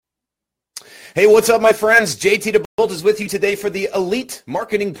Hey, what's up, my friends? JT DeBolt is with you today for the Elite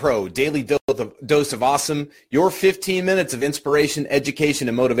Marketing Pro Daily Dose of Awesome, your 15 minutes of inspiration, education,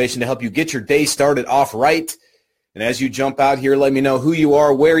 and motivation to help you get your day started off right. And as you jump out here, let me know who you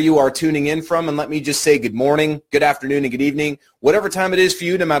are, where you are tuning in from, and let me just say good morning, good afternoon, and good evening. Whatever time it is for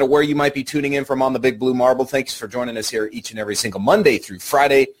you, no matter where you might be tuning in from on the Big Blue Marble, thanks for joining us here each and every single Monday through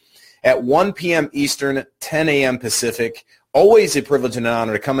Friday at 1 p.m. Eastern, 10 a.m. Pacific. Always a privilege and an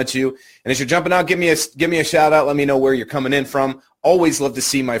honor to come at you. And as you're jumping out, give me a shout out. Let me know where you're coming in from. Always love to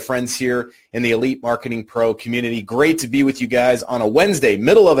see my friends here in the Elite Marketing Pro community. Great to be with you guys on a Wednesday,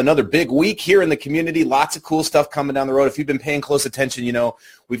 middle of another big week here in the community. Lots of cool stuff coming down the road. If you've been paying close attention, you know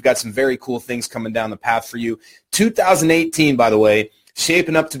we've got some very cool things coming down the path for you. 2018, by the way,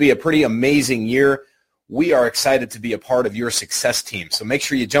 shaping up to be a pretty amazing year. We are excited to be a part of your success team. So make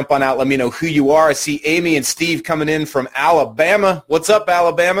sure you jump on out. Let me know who you are. I see Amy and Steve coming in from Alabama. What's up,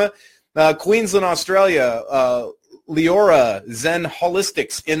 Alabama? Queensland, Australia. Leora, Zen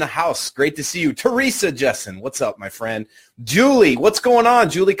Holistics in the house. Great to see you. Teresa Jessen, what's up, my friend? Julie, what's going on?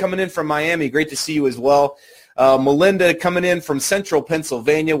 Julie coming in from Miami. Great to see you as well. Melinda coming in from Central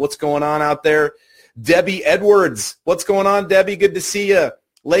Pennsylvania. What's going on out there? Debbie Edwards, what's going on, Debbie? Good to see you.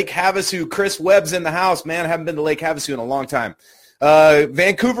 Lake Havasu, Chris Webb's in the house. Man, I haven't been to Lake Havasu in a long time.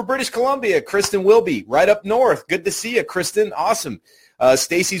 Vancouver, British Columbia, Kristen Wilby, right up north. Good to see you, Kristen. Awesome.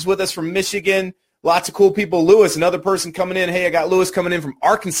 Stacy's with us from Michigan. Lots of cool people. Lewis, another person coming in. Hey, I got Lewis coming in from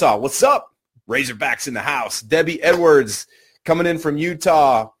Arkansas. What's up? Razorbacks in the house. Debbie Edwards coming in from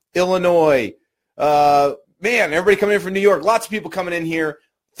Utah, Illinois. Man, everybody coming in from New York. Lots of people coming in here.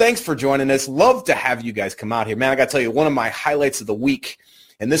 Thanks for joining us. Love to have you guys come out here. Man, I got to tell you, one of my highlights of the week,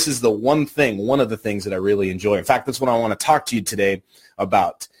 and this is one of the things that I really enjoy. In fact, that's what I want to talk to you today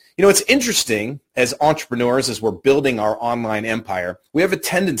about. You know, it's interesting as entrepreneurs, as we're building our online empire, we have a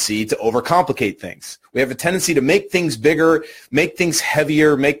tendency to overcomplicate things. We have a tendency to make things bigger, make things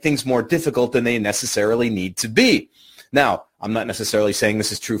heavier, make things more difficult than they necessarily need to be. Now, I'm not necessarily saying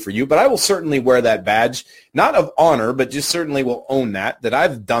this is true for you, but I will certainly wear that badge, not of honor, but just certainly will own that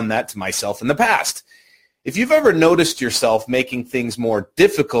I've done that to myself in the past. If you've ever noticed yourself making things more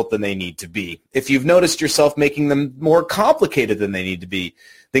difficult than they need to be, if you've noticed yourself making them more complicated than they need to be,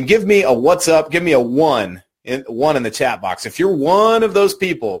 then give me a what's up, give me a one in the chat box. If you're one of those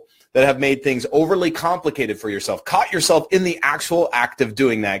people that have made things overly complicated for yourself, caught yourself in the actual act of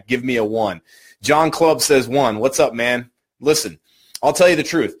doing that, give me a one. John Clubb says one. What's up, man? Listen, I'll tell you the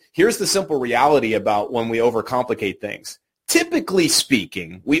truth. Here's the simple reality about when we overcomplicate things. Typically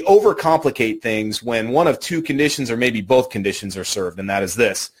speaking, we overcomplicate things when one of two conditions or maybe both conditions are served, and that is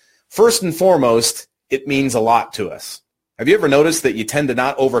this. First and foremost, it means a lot to us. Have you ever noticed that you tend to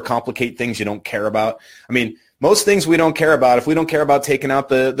not overcomplicate things you don't care about? I mean, most things we don't care about, if we don't care about taking out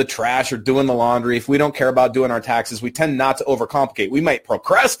the trash or doing the laundry, if we don't care about doing our taxes, we tend not to overcomplicate. We might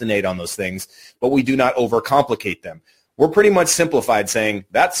procrastinate on those things, but we do not overcomplicate them. We're pretty much simplified saying,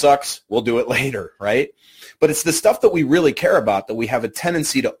 that sucks, we'll do it later, right? But it's the stuff that we really care about that we have a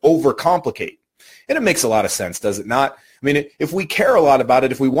tendency to overcomplicate. And it makes a lot of sense, does it not? I mean, if we care a lot about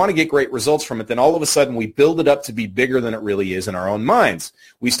it, if we want to get great results from it, then all of a sudden we build it up to be bigger than it really is in our own minds.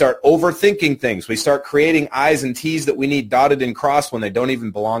 We start overthinking things. We start creating I's and T's that we need dotted and crossed when they don't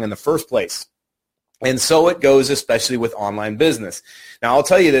even belong in the first place. And so it goes, especially with online business. Now, I'll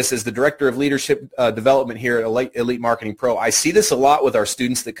tell you this, as the Director of Leadership Development here at Elite Marketing Pro, I see this a lot with our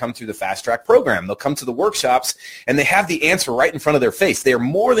students that come through the Fast Track program. They'll come to the workshops, and they have the answer right in front of their face. They are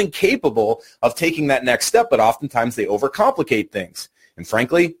more than capable of taking that next step, but oftentimes they overcomplicate things. And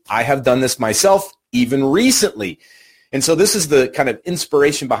frankly, I have done this myself even recently. And so this is the kind of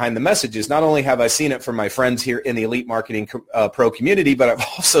inspiration behind the messages. Not only have I seen it from my friends here in the Elite Marketing Pro community, but I've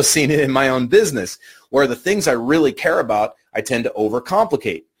also seen it in my own business, where the things I really care about, I tend to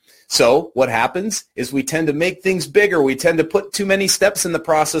overcomplicate. So what happens is we tend to make things bigger. We tend to put too many steps in the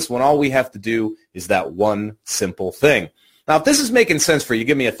process when all we have to do is that one simple thing. Now, if this is making sense for you,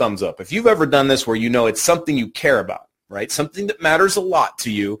 give me a thumbs up. If you've ever done this where you know it's something you care about, right? Something that matters a lot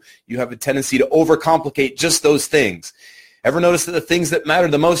to you, you have a tendency to overcomplicate just those things. Ever notice that the things that matter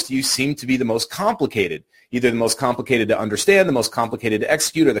the most to you seem to be the most complicated? Either the most complicated to understand, the most complicated to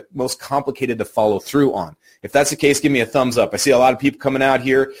execute, or the most complicated to follow through on. If that's the case, give me a thumbs up. I see a lot of people coming out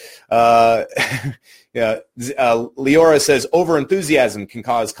here. Leora says, over-enthusiasm can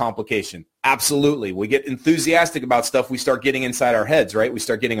cause complication. Absolutely. We get enthusiastic about stuff. We start getting inside our heads, right? We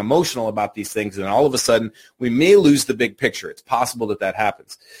start getting emotional about these things, and all of a sudden, we may lose the big picture. It's possible that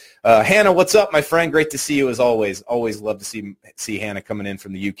happens. Hannah, what's up, my friend? Great to see you as always. Always love to see Hannah coming in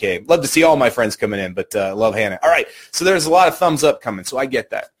from the UK. Love to see all my friends coming in, but love Hannah. All right, so there's a lot of thumbs up coming, so I get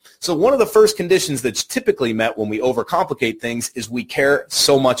that. So one of the first conditions that's typically met when we overcomplicate things is we care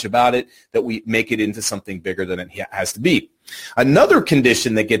so much about it that we make it into something bigger than it has to be. Another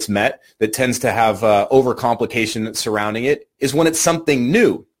condition that gets met that tends to have overcomplication surrounding it is when it's something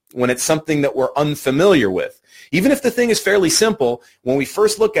new, when it's something that we're unfamiliar with. Even if the thing is fairly simple, when we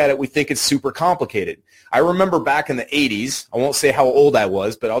first look at it, we think it's super complicated. I remember back in the 80s, I won't say how old I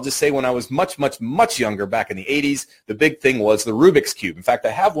was, but I'll just say when I was much, much, much younger back in the 80s, the big thing was the Rubik's Cube. In fact,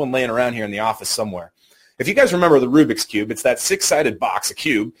 I have one laying around here in the office somewhere. If you guys remember the Rubik's Cube, it's that six-sided box, a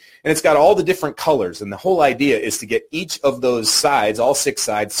cube, and it's got all the different colors. And the whole idea is to get each of those sides, all six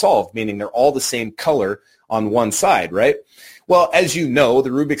sides, solved, meaning they're all the same color on one side, right? Well, as you know, the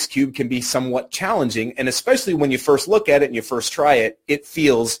Rubik's Cube can be somewhat challenging, and especially when you first look at it and you first try it, it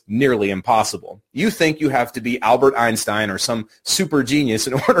feels nearly impossible. You think you have to be Albert Einstein or some super genius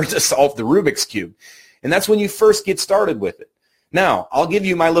in order to solve the Rubik's Cube, and that's when you first get started with it. Now, I'll give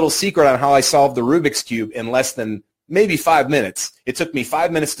you my little secret on how I solved the Rubik's Cube in less than maybe 5 minutes. It took me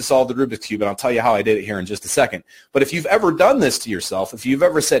 5 minutes to solve the Rubik's Cube, and I'll tell you how I did it here in just a second. But if you've ever done this to yourself, if you've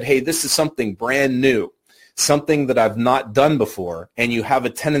ever said, hey, this is something brand new, something that I've not done before, and you have a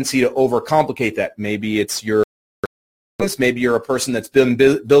tendency to overcomplicate that. Maybe it's your business, maybe you're a person that's been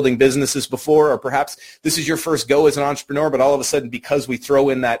building businesses before, or perhaps this is your first go as an entrepreneur, but all of a sudden, because we throw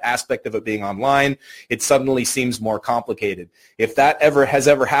in that aspect of it being online, it suddenly seems more complicated. If that has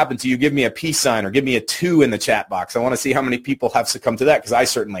ever happened to you, give me a peace sign or give me a 2 in the chat box. I want to see how many people have succumbed to that, because I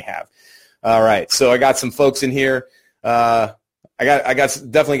certainly have. All right, so I got some folks in here. I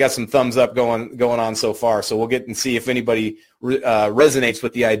definitely got some thumbs up going on so far. So we'll get and see if anybody resonates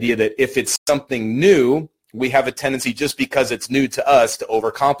with the idea that if it's something new, we have a tendency just because it's new to us to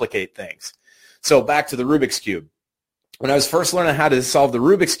overcomplicate things. So back to the Rubik's Cube. When I was first learning how to solve the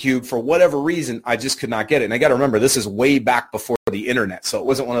Rubik's Cube, for whatever reason, I just could not get it. And I got to remember, this is way back before the internet. So it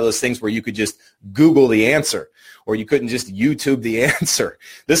wasn't one of those things where you could just Google the answer or you couldn't just YouTube the answer.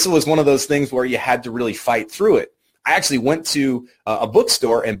 This was one of those things where you had to really fight through it. I actually went to a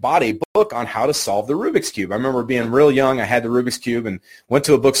bookstore and bought a book on how to solve the Rubik's Cube. I remember being real young. I had the Rubik's Cube and went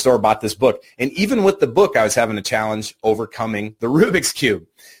to a bookstore, bought this book. And even with the book, I was having a challenge overcoming the Rubik's Cube.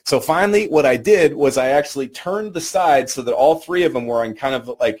 So finally, what I did was I actually turned the sides so that all three of them were in kind of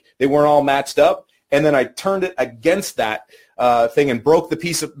like they weren't all matched up. And then I turned it against that thing and broke the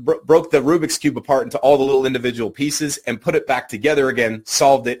Rubik's Cube apart into all the little individual pieces and put it back together again,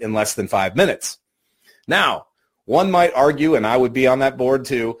 solved it in less than 5 minutes. Now, one might argue, and I would be on that board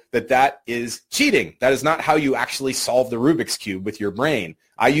too, that is cheating. That is not how you actually solve the Rubik's Cube with your brain.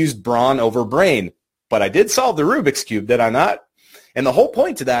 I used brawn over brain, but I did solve the Rubik's Cube, did I not? And the whole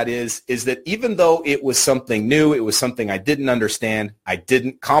point to that is that even though it was something new, it was something I didn't understand, I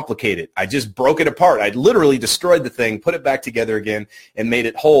didn't complicate it. I just broke it apart. I literally destroyed the thing, put it back together again, and made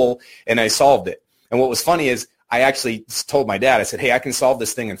it whole, and I solved it. And what was funny is I actually told my dad, I said, hey, I can solve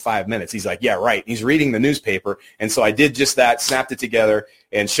this thing in 5 minutes. He's like, yeah, right. He's reading the newspaper. And so I did just that, snapped it together,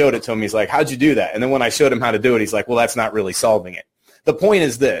 and showed it to him. He's like, how'd you do that? And then when I showed him how to do it, he's like, well, that's not really solving it. The point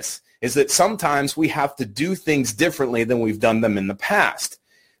is this, is that sometimes we have to do things differently than we've done them in the past.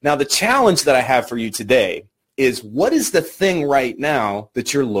 Now, the challenge that I have for you today is what is the thing right now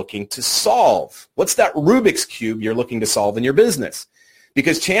that you're looking to solve? What's that Rubik's Cube you're looking to solve in your business?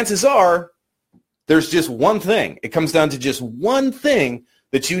 Because chances are, there's just one thing. It comes down to just one thing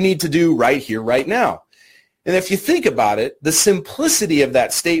that you need to do right here, right now. And if you think about it, the simplicity of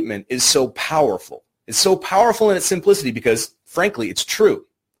that statement is so powerful. It's so powerful in its simplicity because, frankly, it's true.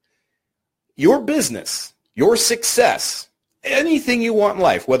 Your business, your success, anything you want in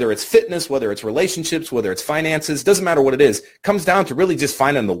life, whether it's fitness, whether it's relationships, whether it's finances, doesn't matter what it is, comes down to really just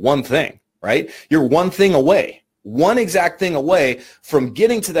finding the one thing, right? You're one thing away. One exact thing away from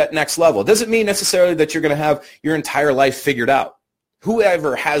getting to that next level. It doesn't mean necessarily that you're going to have your entire life figured out.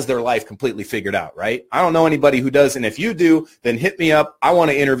 Whoever has their life completely figured out, right? I don't know anybody who does, and if you do, then hit me up. I want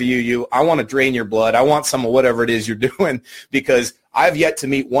to interview you. I want to drain your blood. I want some of whatever it is you're doing because I've yet to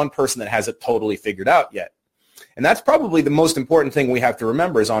meet one person that has it totally figured out yet. And that's probably the most important thing we have to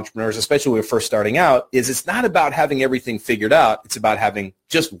remember as entrepreneurs, especially when we're first starting out, is it's not about having everything figured out. It's about having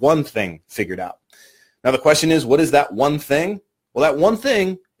just one thing figured out. Now, the question is, what is that one thing? Well, that one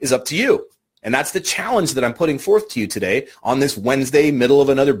thing is up to you. And that's the challenge that I'm putting forth to you today on this Wednesday, middle of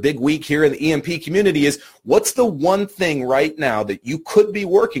another big week here in the EMP community is what's the one thing right now that you could be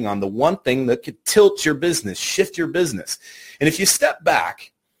working on, the one thing that could tilt your business, shift your business. And if you step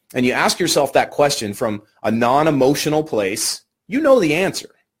back and you ask yourself that question from a non-emotional place, you know the answer.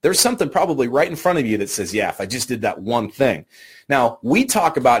 There's something probably right in front of you that says, yeah, if I just did that one thing. Now, we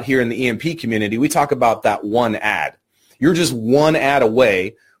talk about here in the EMP community, we talk about that one ad. You're just one ad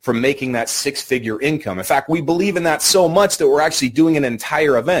away from making that six-figure income. In fact, we believe in that so much that we're actually doing an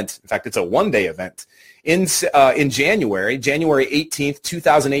entire event. In fact, it's a one-day event in January 18th,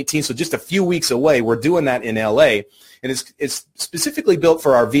 2018, so just a few weeks away. We're doing that in LA, and it's specifically built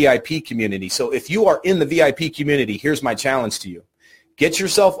for our VIP community. So if you are in the VIP community, here's my challenge to you. Get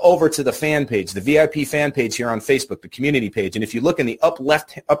yourself over to the fan page, the VIP fan page here on Facebook, the community page, and if you look in the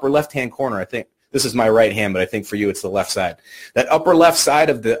upper left-hand corner, I think, this is my right hand, but I think for you it's the left side. That upper left side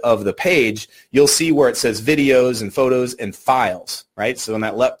of the page, you'll see where it says videos and photos and files, right? So in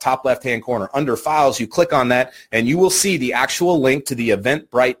that top left-hand corner, under files, you click on that, and you will see the actual link to the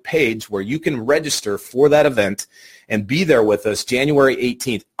Eventbrite page where you can register for that event and be there with us January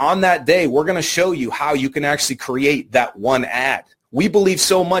 18th. On that day, we're going to show you how you can actually create that one ad. We believe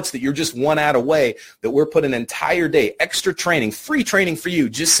so much that you're just one ad away that we're putting an entire day, extra training, free training for you,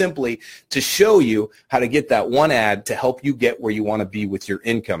 just simply to show you how to get that one ad to help you get where you want to be with your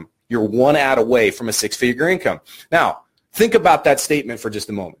income. You're one ad away from a six-figure income. Now, think about that statement for just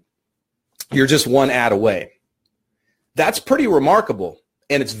a moment. You're just one ad away. That's pretty remarkable,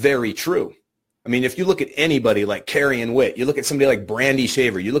 and it's very true. I mean, if you look at anybody like Carrie Ann Witt, you look at somebody like Brandy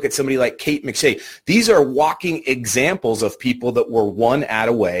Shaver, you look at somebody like Kate McShay, these are walking examples of people that were one ad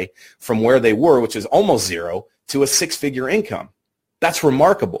away from where they were, which is almost zero, to a six-figure income. That's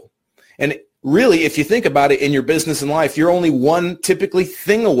remarkable. And really, if you think about it in your business and life, you're only one typically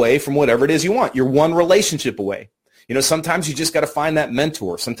thing away from whatever it is you want. You're one relationship away. You know, sometimes you just got to find that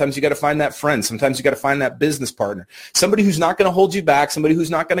mentor. Sometimes you got to find that friend. Sometimes you got to find that business partner. Somebody who's not going to hold you back. Somebody who's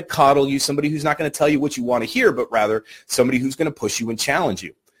not going to coddle you. Somebody who's not going to tell you what you want to hear, but rather somebody who's going to push you and challenge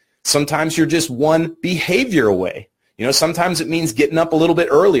you. Sometimes you're just one behavior away. You know, sometimes it means getting up a little bit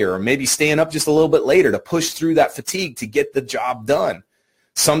earlier or maybe staying up just a little bit later to push through that fatigue to get the job done.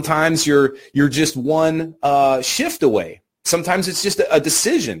 Sometimes you're just one shift away. Sometimes it's just a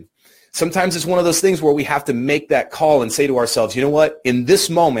decision. Sometimes it's one of those things where we have to make that call and say to ourselves, you know what, in this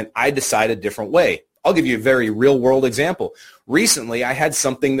moment, I decide a different way. I'll give you a very real-world example. Recently, I had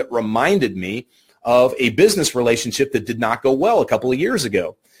something that reminded me of a business relationship that did not go well a couple of years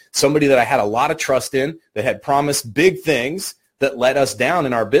ago. Somebody that I had a lot of trust in that had promised big things that let us down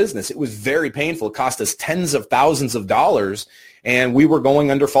in our business. It was very painful. It cost us tens of thousands of dollars, and we were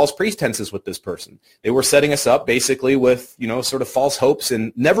going under false pretenses with this person. They were setting us up basically with, you know, sort of false hopes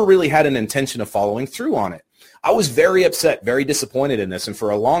and never really had an intention of following through on it. I was very upset, very disappointed in this, and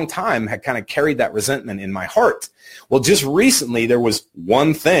for a long time had kind of carried that resentment in my heart. Well, just recently there was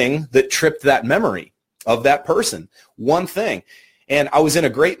one thing that tripped that memory of that person, one thing. And I was in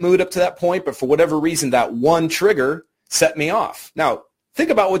a great mood up to that point, but for whatever reason, that one trigger set me off. Now, think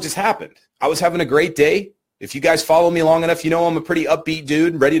about what just happened. I was having a great day. If you guys follow me long enough, you know I'm a pretty upbeat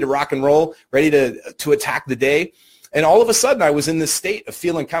dude, ready to rock and roll, ready to attack the day. And all of a sudden, I was in this state of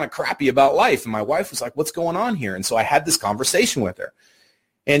feeling kind of crappy about life. And my wife was like, what's going on here? And so I had this conversation with her.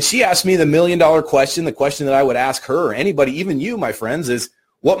 And she asked me the million-dollar question, the question that I would ask her or anybody, even you, my friends, is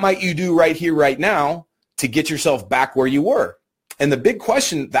what might you do right here, right now to get yourself back where you were? And the big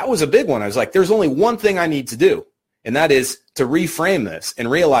question, that was a big one. I was like, there's only one thing I need to do. And that is to reframe this and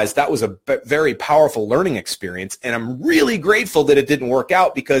realize that was a very powerful learning experience. And I'm really grateful that it didn't work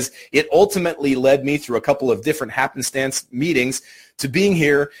out because it ultimately led me through a couple of different happenstance meetings to being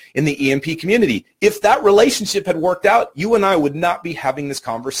here in the EMP community. If that relationship had worked out, you and I would not be having this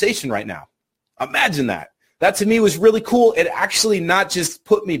conversation right now. Imagine that. That to me was really cool. It actually not just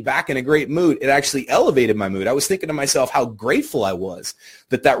put me back in a great mood. It actually elevated my mood. I was thinking to myself how grateful I was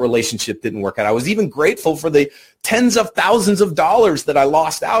that that relationship didn't work out. I was even grateful for the tens of thousands of dollars that I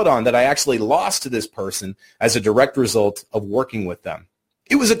lost out on, that I actually lost to this person as a direct result of working with them.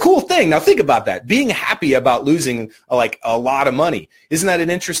 It was a cool thing. Now think about that. Being happy about losing like a lot of money. Isn't that an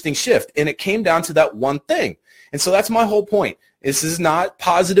interesting shift? And it came down to that one thing. And so that's my whole point. This is not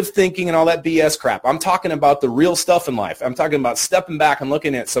positive thinking and all that BS crap. I'm talking about the real stuff in life. I'm talking about stepping back and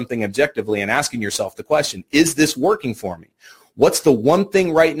looking at something objectively and asking yourself the question, is this working for me? What's the one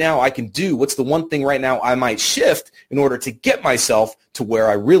thing right now I can do? What's the one thing right now I might shift in order to get myself to where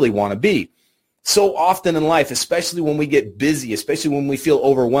I really want to be? So often in life, especially when we get busy, especially when we feel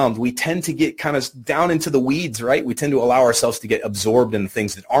overwhelmed, we tend to get kind of down into the weeds, right? We tend to allow ourselves to get absorbed in the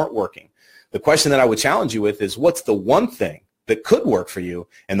things that aren't working. The question that I would challenge you with is, what's the one thing that could work for you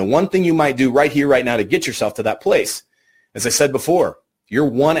and the one thing you might do right here, right now to get yourself to that place? As I said before, you're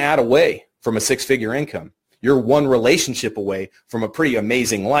one ad away from a six-figure income. You're one relationship away from a pretty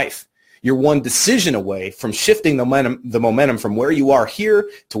amazing life. You're one decision away from shifting the momentum from where you are here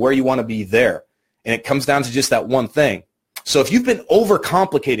to where you want to be there. And it comes down to just that one thing. So if you've been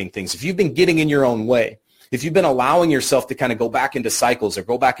overcomplicating things, if you've been getting in your own way, if you've been allowing yourself to kind of go back into cycles or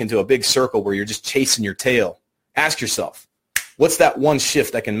go back into a big circle where you're just chasing your tail, ask yourself, what's that one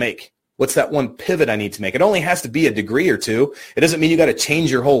shift I can make? What's that one pivot I need to make? It only has to be a degree or two. It doesn't mean you got to change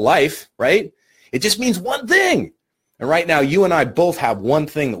your whole life, right? It just means one thing. And right now, you and I both have one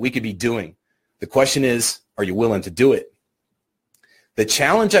thing that we could be doing. The question is, are you willing to do it? The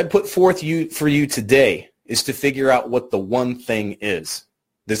challenge I put forth for you today is to figure out what the one thing is.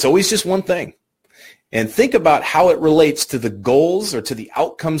 There's always just one thing. And think about how it relates to the goals or to the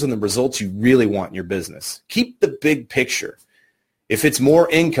outcomes and the results you really want in your business. Keep the big picture. If it's more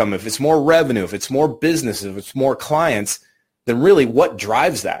income, if it's more revenue, if it's more business, if it's more clients, then really what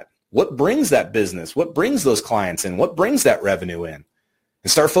drives that? What brings that business? What brings those clients in? What brings that revenue in?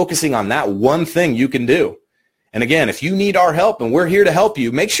 And start focusing on that one thing you can do. And again, if you need our help and we're here to help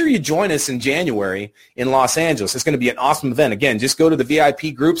you, make sure you join us in January in Los Angeles. It's going to be an awesome event. Again, just go to the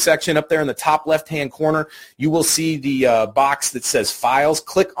VIP group section up there in the top left-hand corner. You will see the box that says files.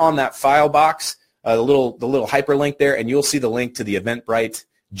 Click on that file box, the little hyperlink there, and you'll see the link to the Eventbrite.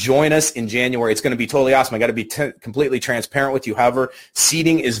 Join us in January. It's going to be totally awesome. I got to be completely transparent with you. However,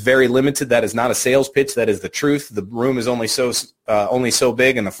 seating is very limited. That is not a sales pitch. That is the truth. The room is only so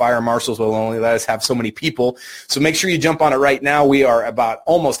big, and the fire marshals will only let us have so many people. So make sure you jump on it right now. We are about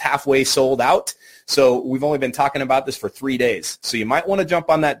almost halfway sold out. So we've only been talking about this for 3 days. So you might want to jump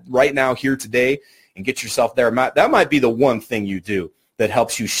on that right now here today and get yourself there. That might be the one thing you do that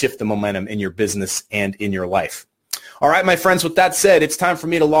helps you shift the momentum in your business and in your life. All right, my friends, with that said, it's time for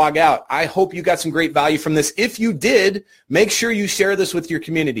me to log out. I hope you got some great value from this. If you did, make sure you share this with your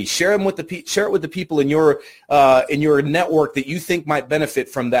community. Share it with the people in your network that you think might benefit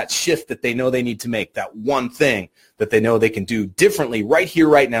from that shift that they know they need to make, that one thing that they know they can do differently right here,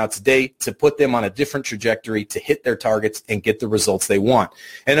 right now, today, to put them on a different trajectory to hit their targets and get the results they want.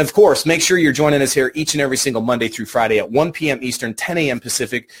 And, of course, make sure you're joining us here each and every single Monday through Friday at 1 p.m. Eastern, 10 a.m.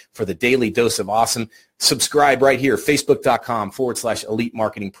 Pacific for the Daily Dose of Awesome. Subscribe right here, facebook.com/Elite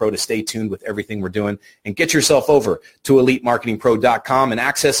Marketing Pro to stay tuned with everything we're doing. And get yourself over to EliteMarketingPro.com and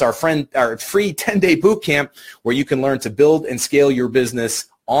access our free 10-day boot camp where you can learn to build and scale your business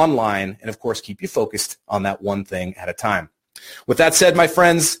online and, of course, keep you focused on that one thing at a time. With that said, my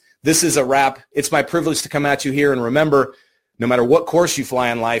friends, this is a wrap. It's my privilege to come at you here. And remember, no matter what course you fly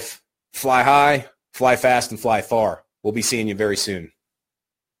in life, fly high, fly fast, and fly far. We'll be seeing you very soon.